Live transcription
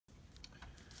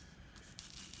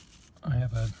I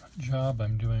have a job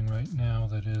I'm doing right now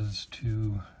that is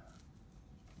to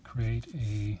create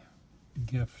a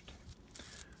gift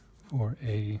for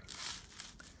a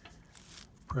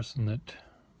person that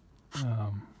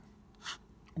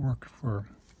worked for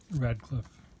Radcliffe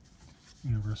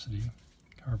University,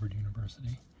 Harvard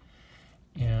University,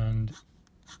 and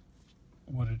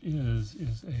what it is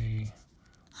a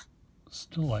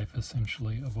still life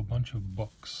essentially of a bunch of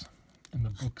books, and the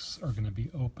books are going to be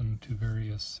open to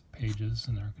various pages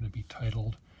and they're going to be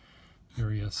titled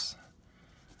various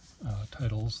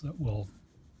titles that will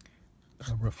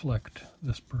reflect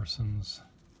this person's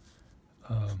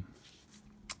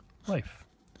life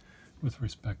with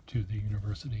respect to the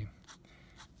university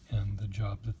and the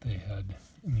job that they had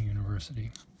in the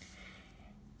university.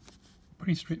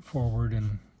 Pretty straightforward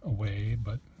in a way,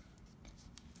 but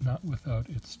not without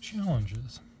its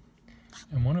challenges.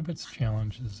 And one of its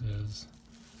challenges is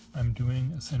I'm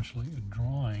doing essentially a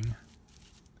drawing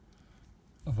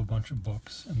of a bunch of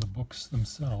books, and the books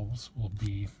themselves will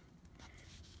be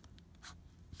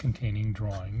containing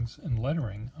drawings and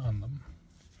lettering on them.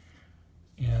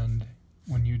 And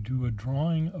when you do a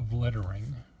drawing of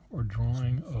lettering or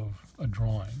drawing of a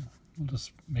drawing, we'll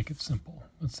just make it simple.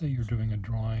 Let's say you're doing a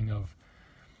drawing of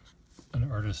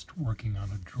an artist working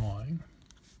on a drawing.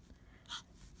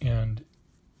 And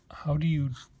how do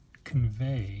you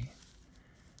convey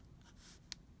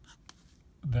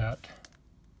that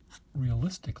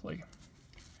realistically?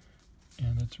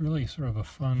 And it's really sort of a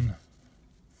fun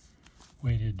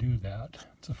way to do that.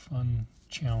 It's a fun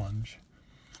challenge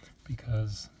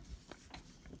because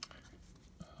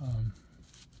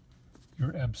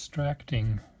you're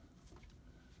abstracting.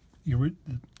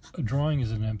 A drawing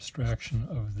is an abstraction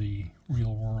of the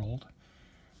real world.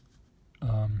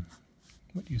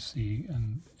 What you see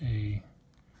in a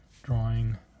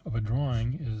drawing of a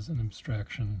drawing is an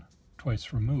abstraction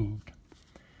twice removed.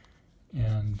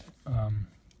 And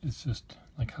it's just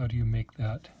like, how do you make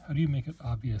it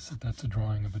obvious that that's a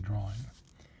drawing of a drawing?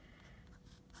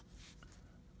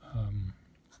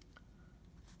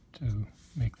 To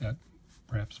make that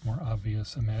perhaps more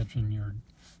obvious, imagine you're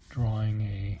drawing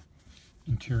a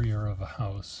interior of a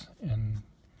house, and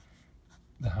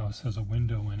the house has a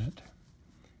window in it,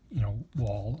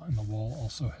 wall, and the wall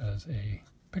also has a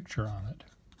picture on it.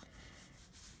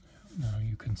 Now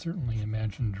you can certainly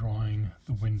imagine drawing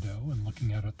the window and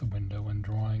looking out at the window and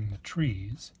drawing the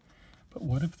trees, but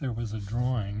what if there was a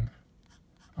drawing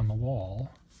on the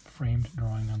wall, framed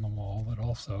drawing on the wall, that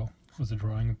also was a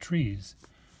drawing of trees?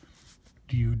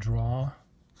 Do you draw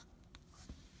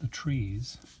the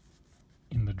trees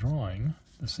in the drawing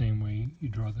the same way you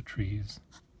draw the trees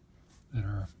that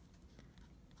are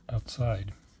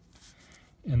outside?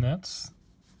 And that's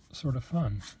sort of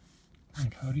fun.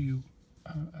 Like, how do you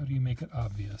make it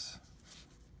obvious?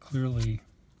 Clearly,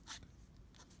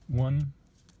 one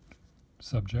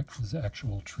subject is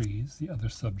actual trees, the other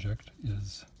subject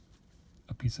is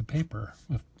a piece of paper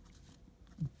with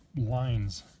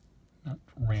lines, not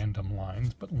random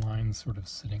lines, but lines sort of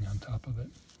sitting on top of it.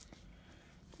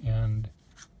 And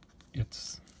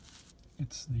it's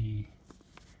the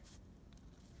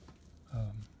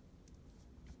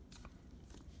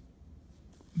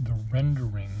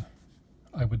rendering.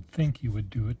 I would think you would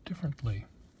do it differently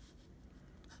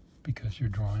because you're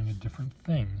drawing a different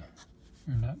thing.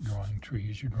 You're not drawing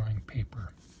trees, you're drawing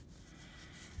paper.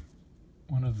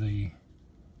 One of the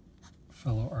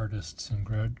fellow artists in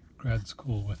grad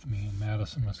school with me in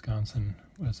Madison, Wisconsin,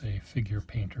 was a figure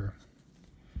painter,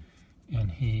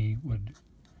 and he would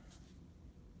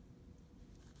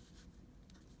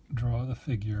draw the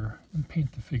figure and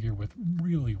paint the figure with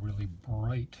really, really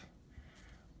bright,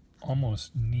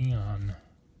 almost neon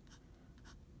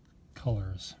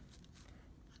colors.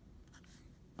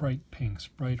 Bright pinks,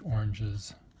 bright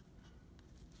oranges,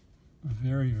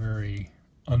 very, very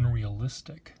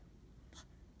unrealistic.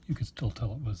 You could still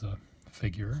tell it was a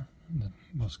figure. In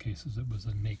most cases it was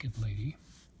a naked lady.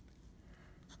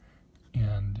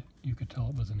 And you could tell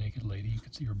it was a naked lady. You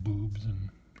could see her boobs and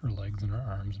her legs and her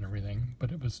arms and everything,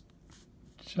 but it was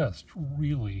just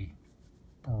really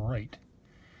bright.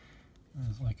 It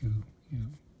was like you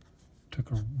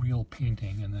took a real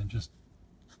painting and then just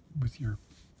with your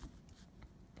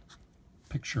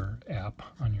picture app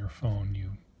on your phone,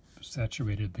 you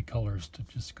saturated the colors to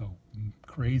just go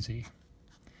crazy.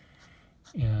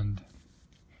 And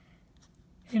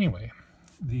anyway,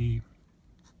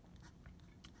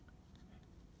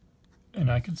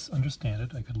 and I could understand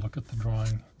it. I could look at the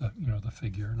drawing, the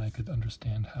figure, and I could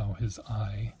understand how his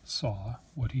eye saw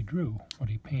what he drew, what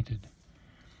he painted.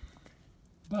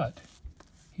 But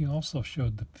he also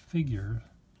showed the figure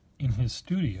in his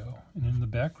studio, and in the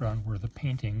background were the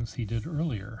paintings he did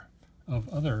earlier of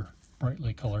other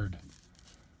brightly colored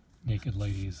naked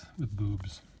ladies with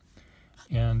boobs.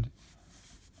 But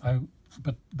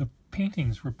the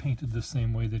paintings were painted the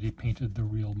same way that he painted the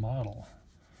real model.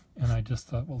 And I just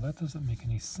thought, well, that doesn't make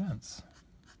any sense.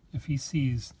 If he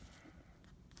sees,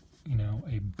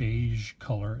 a beige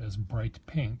color as bright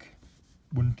pink,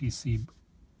 wouldn't he see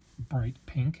bright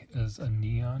pink as a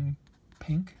neon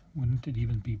pink? Wouldn't it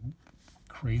even be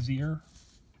crazier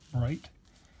bright?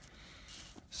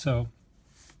 So,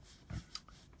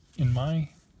 in my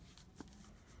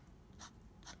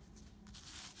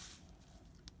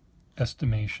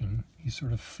estimation, he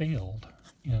sort of failed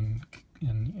in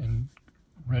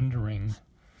rendering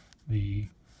the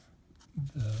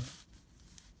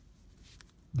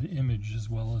image as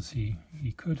well as he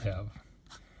could have,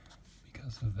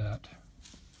 because of that,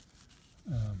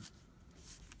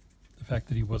 the fact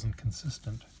that he wasn't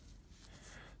consistent.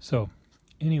 So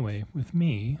anyway, with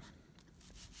me,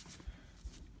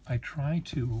 I try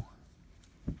to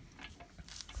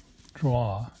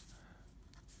draw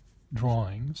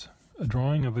drawings. A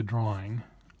drawing of a drawing,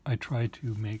 I try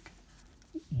to make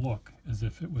look as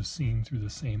if it was seen through the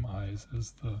same eyes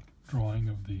as the drawing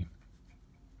of the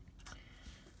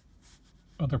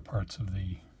other parts of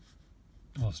the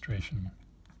illustration.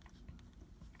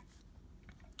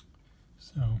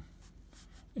 So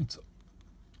it's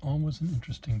always an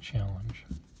interesting challenge.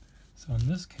 So in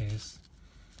this case,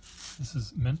 this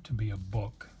is meant to be a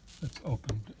book that's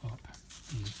opened up.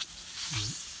 The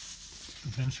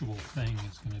eventual thing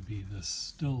is going to be this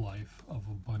still life of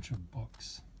a bunch of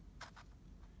books.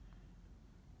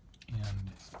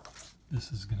 And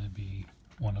this is going to be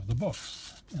one of the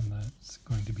books, and that's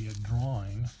going to be a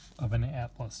drawing of an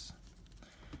atlas.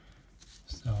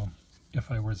 So if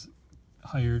I was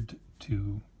hired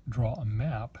to draw a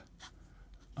map,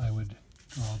 I would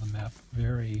draw the map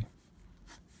very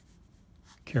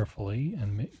carefully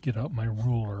and get out my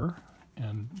ruler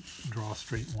and draw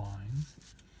straight lines.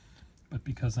 But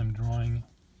because I'm drawing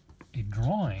a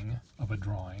drawing of a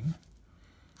drawing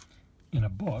in a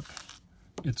book,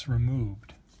 it's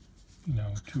removed,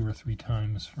 2 or 3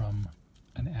 times from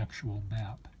an actual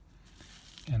map.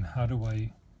 And how do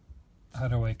I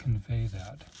convey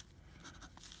that?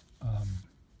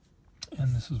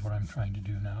 And this is what I'm trying to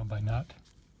do now by not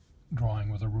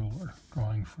drawing with a ruler,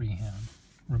 drawing freehand,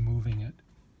 removing it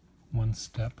one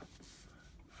step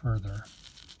further.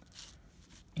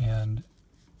 And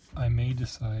I may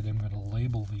decide I'm going to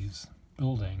label these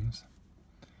buildings,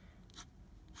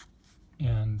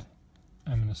 and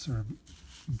I'm going to sort of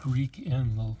Greek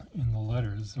in the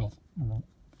letters. They'll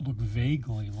look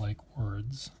vaguely like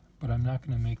words, but I'm not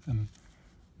going to make them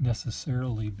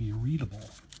necessarily be readable,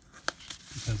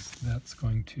 because that's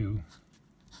going to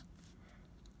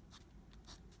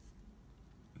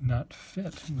not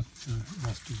fit with the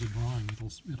rest of the drawing.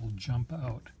 It'll jump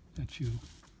out at you.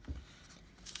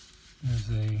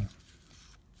 There's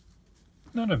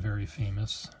not a very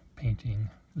famous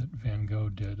painting that Van Gogh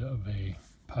did of a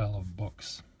pile of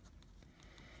books,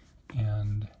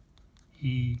 and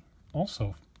he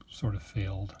also sort of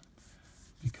failed,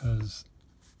 because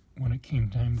when it came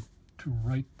time to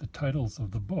write the titles of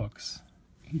the books,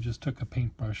 he just took a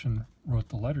paintbrush and wrote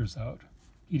the letters out.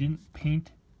 He didn't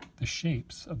paint the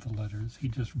shapes of the letters, he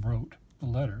just wrote the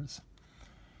letters.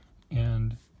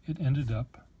 And it ended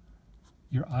up,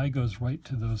 your eye goes right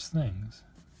to those things.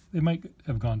 They might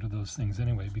have gone to those things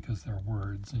anyway because they're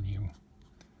words, and you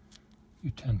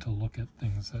tend to look at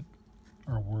things that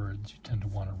are words. You tend to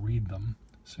want to read them,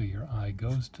 so your eye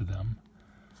goes to them.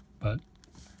 But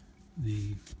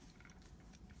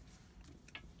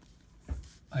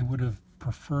I would have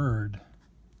preferred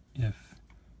if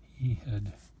he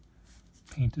had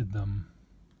painted them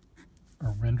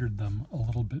or rendered them a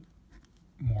little bit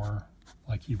more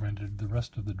like he rendered the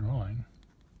rest of the drawing.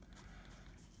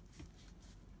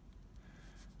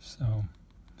 So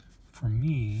for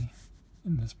me,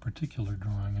 in this particular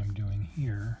drawing I'm doing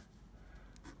here,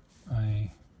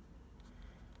 I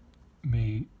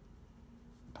may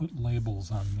put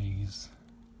labels on these,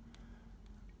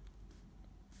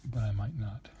 but I might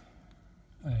not.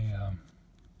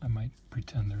 I might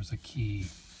pretend there's a key,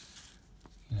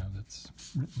 that's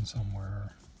written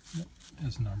somewhere that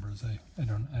has numbers. I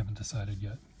haven't decided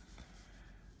yet.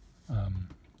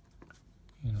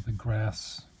 The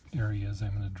grass areas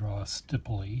I'm going to draw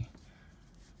stipply,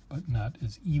 but not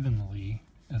as evenly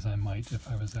as I might if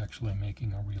I was actually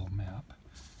making a real map.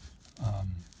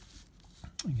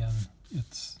 Again,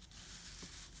 it's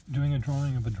doing a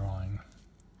drawing of a drawing,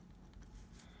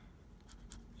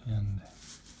 and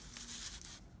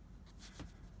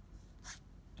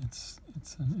it's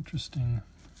an interesting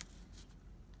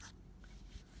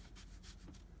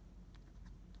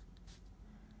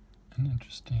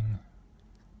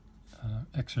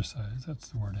exercise. That's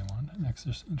the word I want. An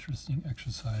interesting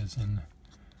exercise in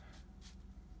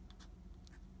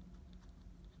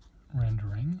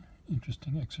rendering.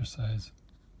 Interesting exercise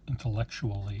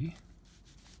intellectually.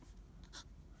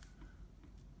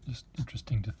 Just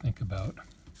interesting to think about.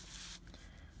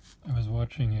 I was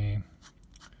watching a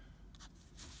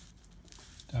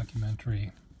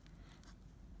documentary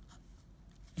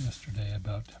yesterday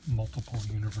about multiple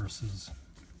universes,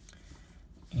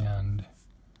 and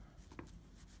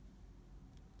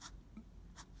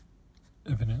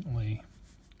evidently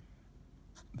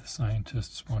the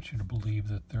scientists want you to believe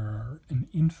that there are an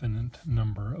infinite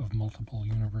number of multiple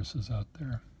universes out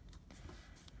there.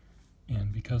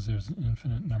 And because there's an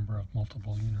infinite number of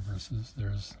multiple universes,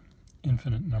 there's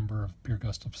infinite number of Peer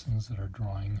Gustafsons that are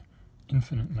drawing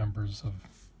infinite numbers of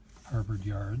Harvard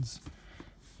yards.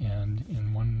 And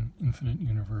in one infinite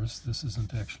universe, this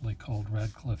isn't actually called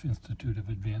Radcliffe Institute of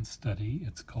Advanced Study,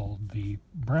 it's called the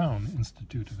Brown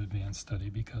Institute of Advanced Study,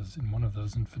 because in one of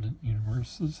those infinite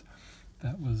universes,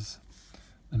 that was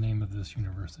the name of this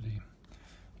university.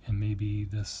 And maybe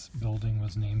this building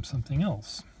was named something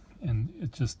else. And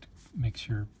it just makes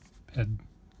your head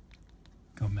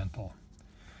go mental.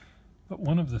 But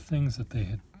one of the things that they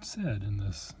had said in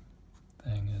this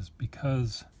thing is,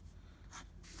 because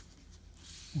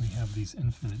we have these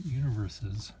infinite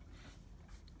universes,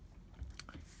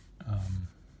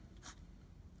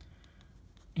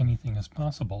 anything is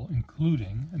possible,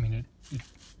 including, I mean,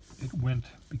 it went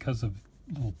because of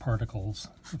little particles,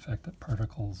 the fact that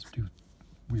particles do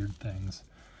weird things,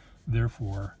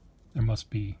 therefore there must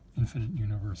be infinite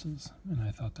universes. And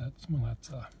I thought that's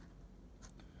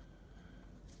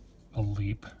a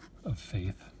leap of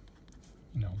faith.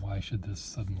 You know, why should this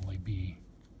suddenly be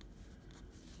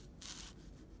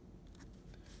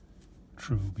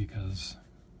true? Because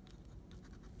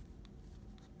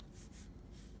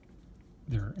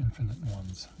there are infinite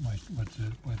ones. Why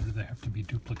do they have to be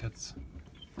duplicates?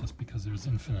 Just because there's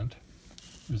infinite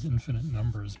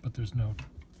numbers, but there's no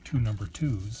two number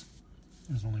twos.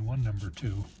 There's only one number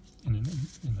two in an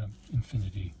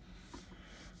infinity.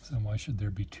 So why should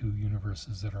there be two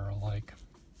universes that are alike?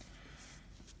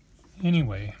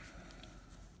 Anyway,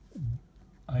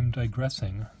 I'm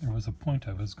digressing. There was a point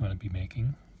I was going to be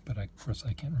making, but of course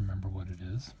I can't remember what it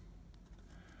is.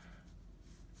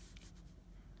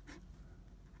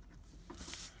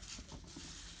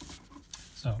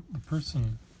 So the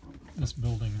person, this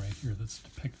building right here that's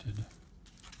depicted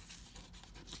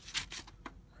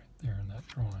right there in that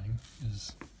drawing,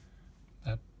 is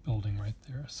that building right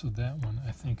there. So that one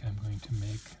I think I'm going to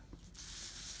make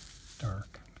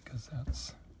dark, because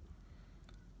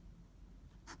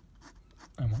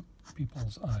I want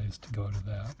people's eyes to go to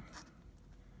that.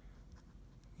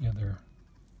 The other,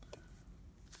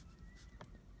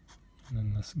 and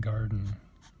then this garden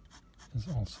is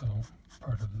also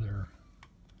part of their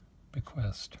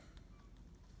bequest.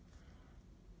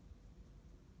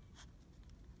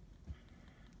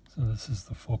 So this is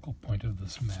the focal point of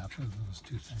this map, of those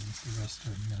two things. The rest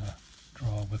I'm going to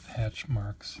draw with hatch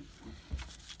marks,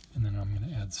 and then I'm going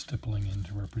to add stippling in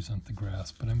to represent the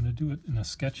grass. But I'm going to do it in a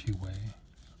sketchy way,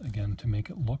 again, to make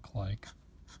it look like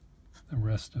the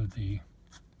rest of the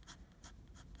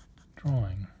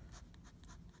drawing.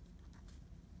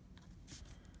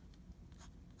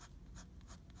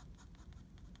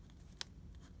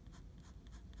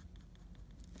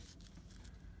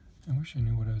 I wish I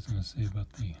knew what I was going to say about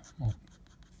the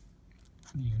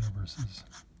universes.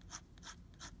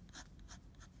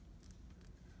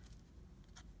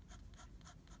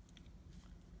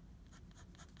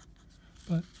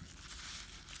 But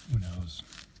who knows?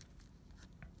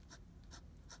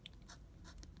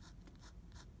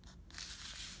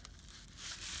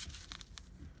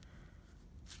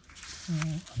 Well,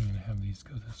 I'm going to have these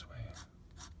go this way.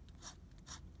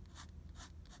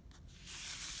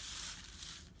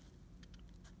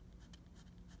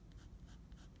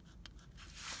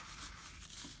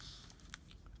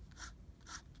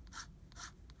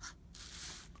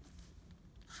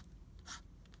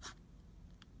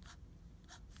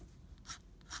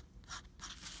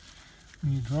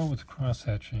 When you draw with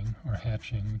cross-hatching, or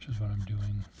hatching, which is what I'm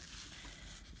doing,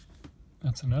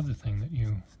 that's another thing that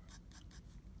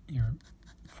you're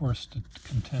forced to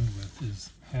contend with, is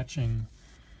hatching.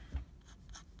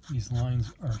 These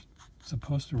lines are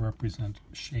supposed to represent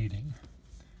shading,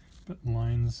 but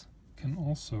lines can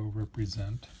also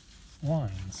represent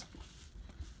lines.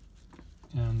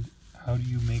 And how do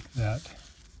you make that,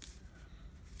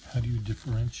 how do you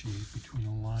differentiate between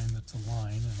a line that's a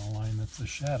line and a line that's a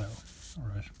shadow or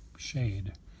a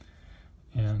shade?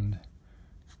 And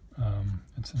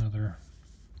it's another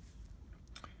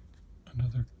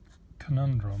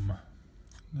conundrum,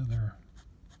 another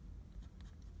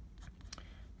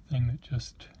thing that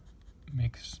just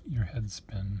makes your head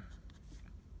spin.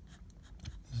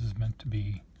 This is meant to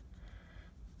be,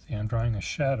 see, I'm drawing a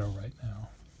shadow right now.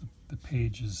 The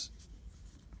page is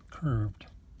curved,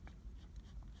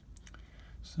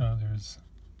 so there's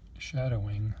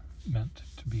shadowing meant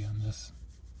to be on this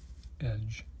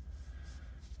edge,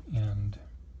 and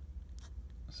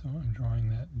so I'm drawing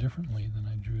that differently than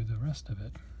I drew the rest of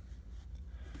it.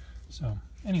 So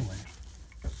anyway,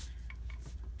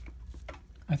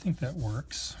 I think that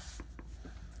works.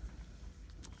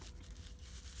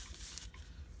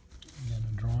 Again,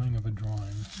 a drawing of a drawing.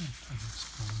 I'll try to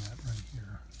explain that right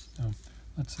here. So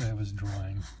let's say I was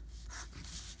drawing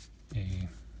a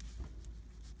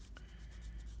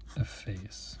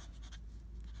face,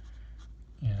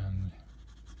 and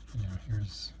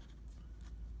here's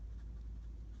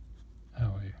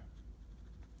how I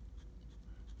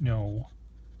know.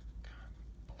 God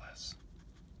bless.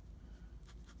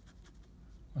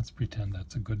 Let's pretend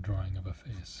that's a good drawing of a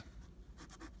face.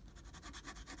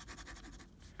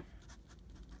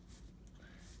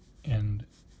 And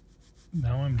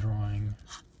now I'm drawing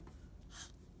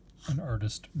an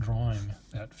artist drawing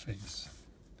that face.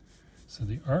 So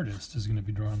the artist is going to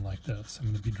be drawn like this. I'm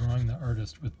going to be drawing the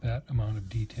artist with that amount of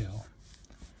detail.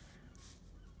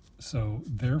 So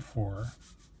therefore,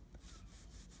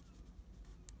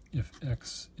 if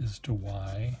X is to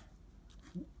Y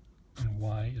and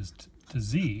Y is to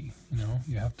Z,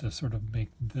 you have to sort of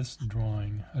make this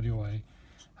drawing, how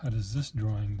does this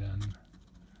drawing then?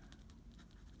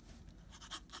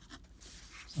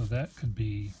 So that could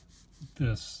be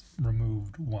this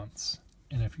removed once.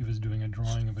 And if he was doing a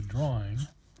drawing of a drawing,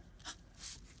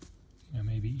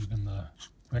 maybe even the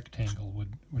rectangle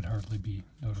would hardly be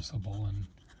noticeable, and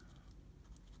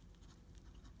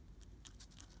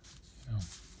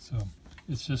so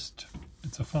it's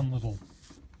a fun little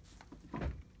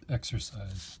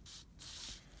exercise,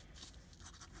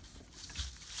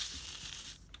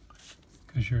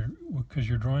 because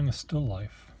you're drawing a still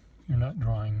life. You're not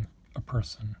drawing a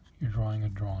person, you're drawing a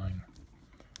drawing.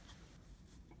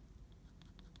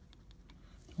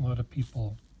 A lot of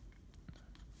people,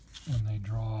 when they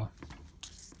draw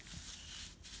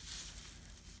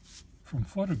from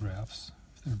photographs,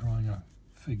 if they're drawing a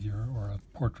figure or a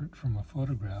portrait from a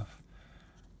photograph,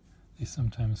 they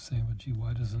sometimes say, well, gee,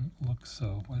 why does it look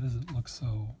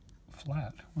so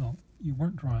flat? Well, you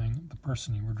weren't drawing the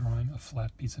person, you were drawing a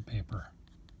flat piece of paper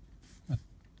with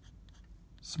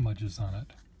smudges on it.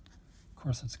 Of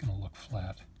course it's going to look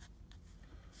flat.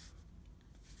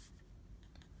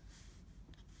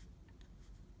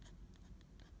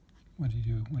 What do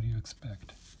you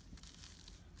expect?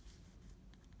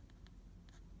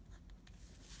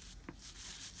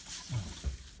 So,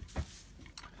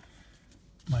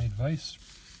 my advice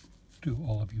to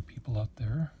all of you people out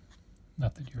there,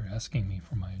 not that you're asking me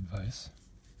for my advice,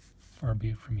 far be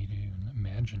it for me to even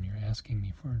imagine you're asking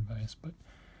me for advice, but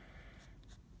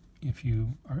if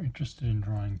you are interested in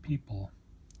drawing people,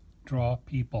 draw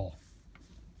people.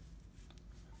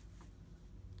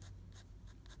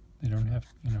 They don't have,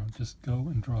 just go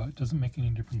and draw. It doesn't make any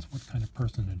difference what kind of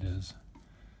person it is.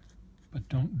 But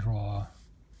don't draw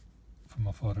from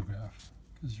a photograph,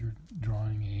 because you're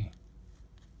drawing a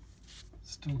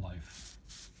still life.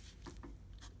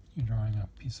 You're drawing a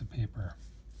piece of paper.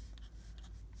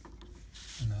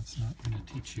 And that's not going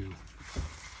to teach you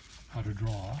how to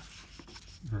draw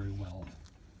very well.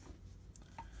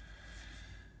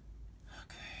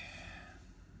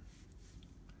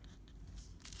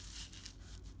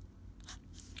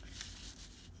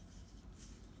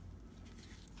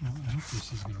 Well, I hope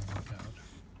this is going to work out.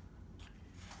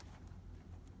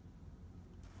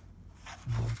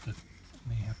 I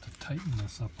may have to tighten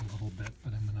this up a little bit,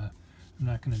 but I'm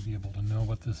not going to be able to know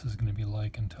what this is going to be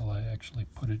like until I actually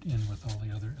put it in with all the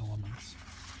other elements.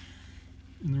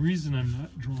 And the reason I'm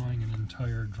not drawing an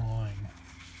entire drawing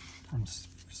from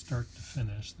start to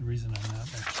finish, the reason I'm not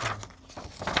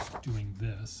actually doing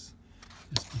this,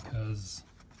 is because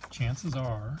chances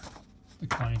are the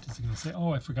client is going to say,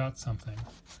 oh, I forgot something.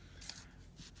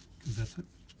 Because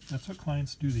that's what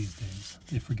clients do these days.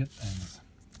 They forget things.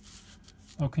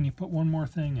 Oh, can you put one more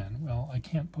thing in? Well, I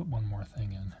can't put one more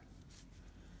thing in.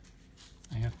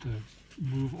 I have to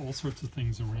move all sorts of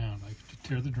things around. I have to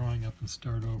tear the drawing up and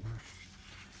start over.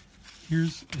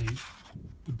 Here's the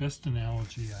best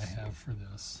analogy I have for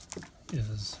this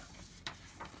is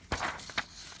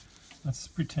let's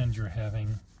pretend you have a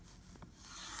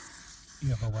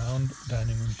round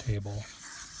dining room table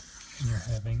and you're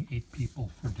having 8 people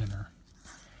for dinner.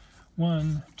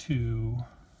 1, 2,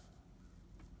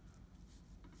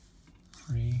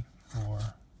 3, 4,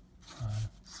 5,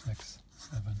 6,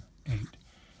 7, 8.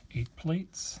 8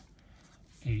 plates,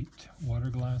 8 water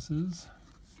glasses.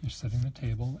 You're setting the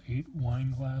table. 8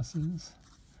 wine glasses,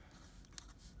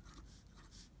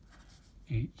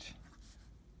 8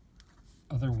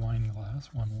 other wine glass.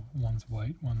 One's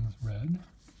white, one's red.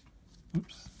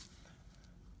 Oops.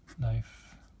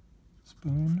 Knife,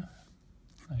 spoon,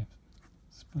 knife,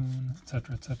 spoon,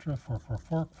 etc., etc. Fork, fork,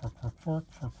 fork, fork, fork, fork,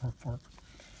 fork, fork, fork.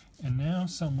 And now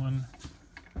someone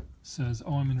says,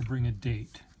 oh, I'm going to bring a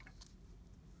date.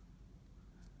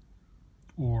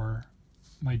 Or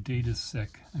my date is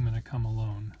sick, I'm going to come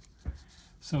alone.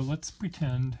 So let's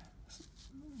pretend,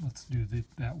 let's do it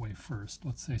that way first.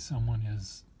 Let's say someone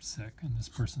is sick and this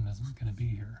person isn't going to be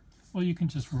here. Well, you can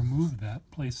just remove that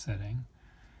place setting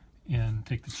and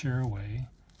take the chair away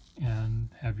and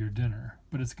have your dinner.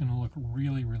 But it's going to look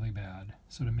really, really bad.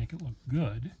 So to make it look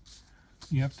good,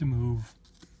 you have to move.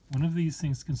 One of these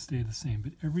things can stay the same,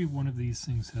 but every one of these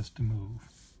things has to move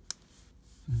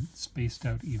and spaced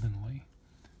out evenly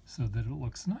so that it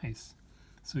looks nice.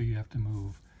 So you have to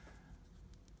move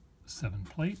 7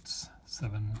 plates,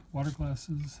 7 water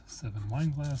glasses, 7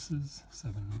 wine glasses,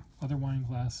 7 other wine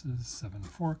glasses, 7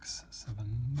 forks, 7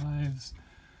 knives,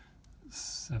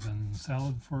 7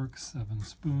 salad forks, 7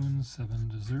 spoons, 7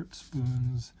 dessert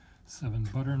spoons, 7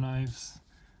 butter knives,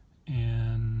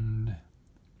 and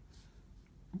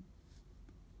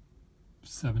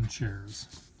 7 chairs.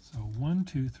 So 1,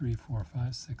 2, 3, 4,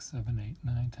 5, 6, 7, 8,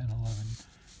 9, 10, 11.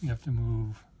 You have to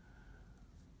move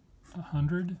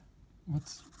 100.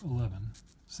 What's 11?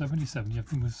 77. You have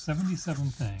to move 77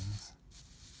 things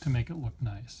to make it look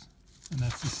nice. And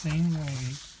that's the same way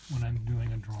when I'm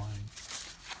doing a drawing.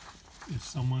 If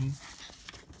someone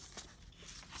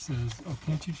says, oh,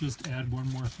 can't you just add one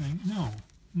more thing? No,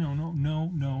 no, no, no,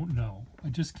 no, no. I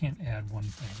just can't add one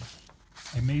thing.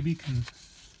 I maybe can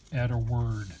add a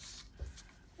word,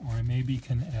 or I maybe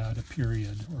can add a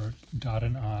period, or dot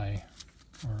an I,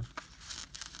 or,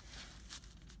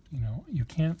 you know, you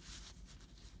can't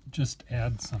just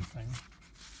add something.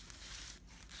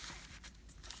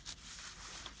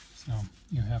 So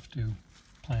you have to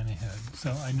plan ahead.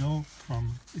 So I know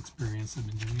from experience, I've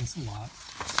been doing this a lot,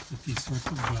 that these sorts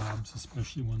of jobs,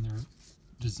 especially when they're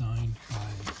designed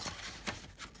by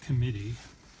committee,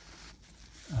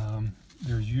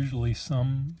 there's usually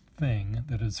something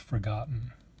that is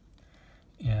forgotten,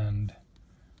 and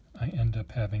I end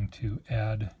up having to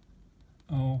add,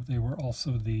 oh, they were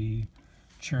also the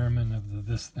chairman of the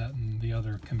this, that, and the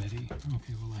other committee.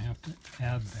 Okay, well, I have to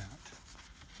add that.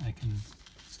 I can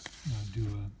do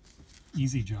a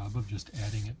easy job of just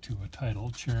adding it to a title,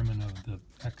 chairman of the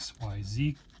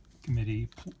XYZ committee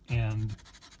and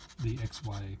the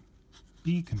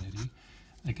XYB committee.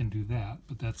 I can do that,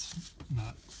 but that's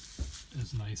not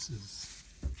as nice as,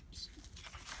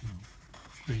 you know,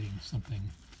 creating something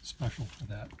special for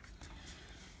that.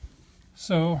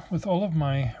 So with all of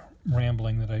my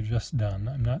rambling that I've just done,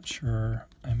 I'm not sure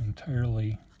I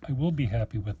will be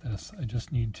happy with this. I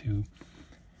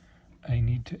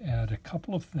need to add a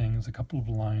couple of things, a couple of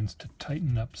lines to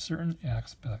tighten up certain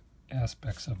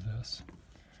aspects of this.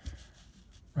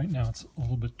 Right now it's a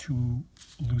little bit too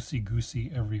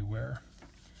loosey-goosey everywhere,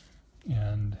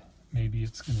 and maybe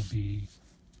it's going to be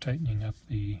tightening up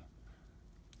the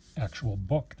actual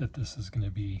book that this is going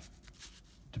to be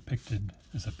depicted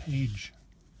as a page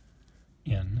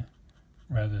in,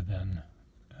 rather than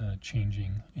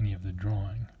changing any of the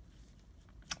drawing.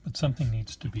 But something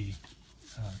needs to be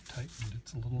tightened.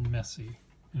 It's a little messy,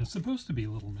 and it's supposed to be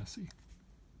a little messy,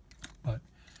 but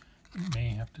it may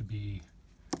have to be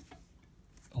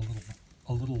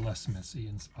a little less messy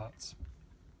in spots.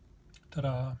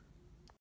 Ta-da!